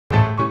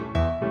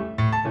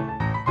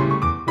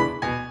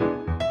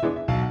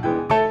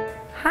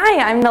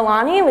Hi, I'm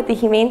Nalani with the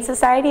Humane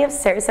Society of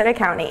Sarasota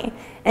County,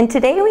 and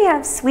today we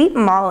have sweet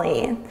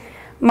Molly.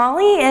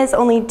 Molly is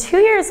only 2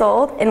 years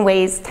old and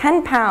weighs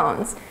 10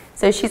 pounds,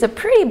 so she's a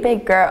pretty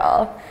big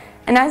girl.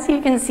 And as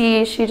you can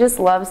see, she just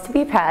loves to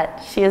be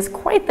pet. She is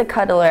quite the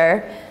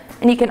cuddler,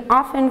 and you can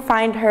often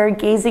find her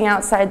gazing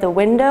outside the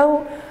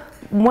window,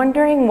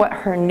 wondering what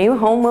her new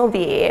home will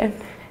be.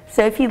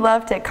 So if you'd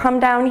love to come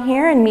down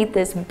here and meet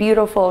this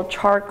beautiful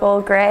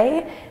charcoal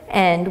gray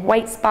and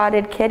white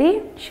spotted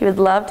kitty, she would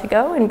love to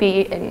go and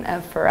be in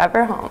a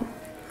forever home.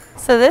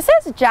 So this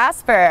is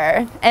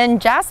Jaspar,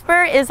 and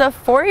Jaspar is a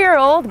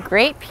 4-year-old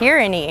Great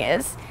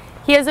Pyrenees.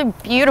 He has a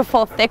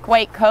beautiful thick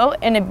white coat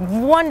and a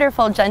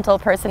wonderful gentle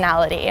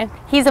personality.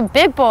 He's a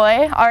big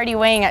boy, already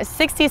weighing at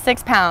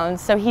 66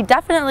 pounds, so he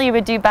definitely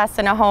would do best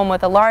in a home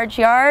with a large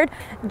yard.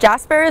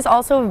 Jaspar is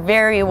also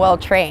very well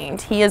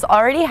trained. He is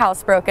already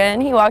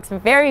housebroken, he walks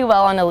very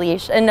well on a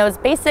leash, and knows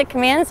basic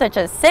commands such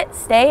as sit,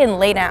 stay, and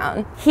lay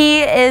down.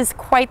 He is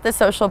quite the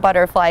social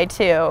butterfly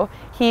too.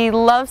 He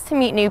loves to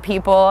meet new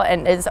people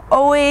and is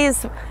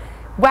always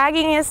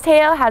wagging his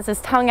tail, has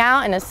his tongue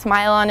out, and a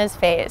smile on his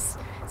face.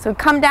 So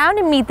come down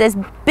and meet this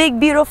big,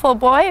 beautiful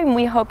boy, and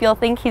we hope you'll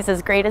think he's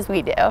as great as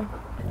we do.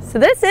 So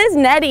this is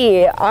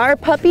Netty, our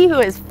puppy who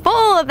is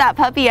full of that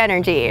puppy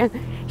energy.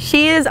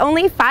 She is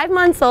only 5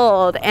 months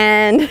old,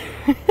 and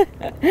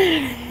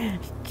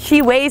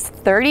she weighs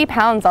 30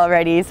 pounds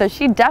already, so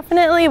she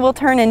definitely will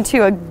turn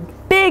into a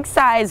big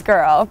size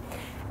girl.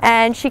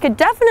 And she could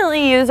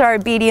definitely use our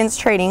obedience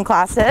training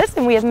classes,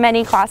 and we have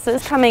many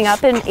classes coming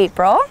up in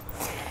April.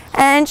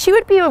 And she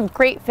would be a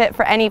great fit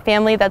for any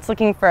family that's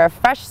looking for a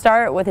fresh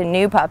start with a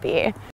new puppy.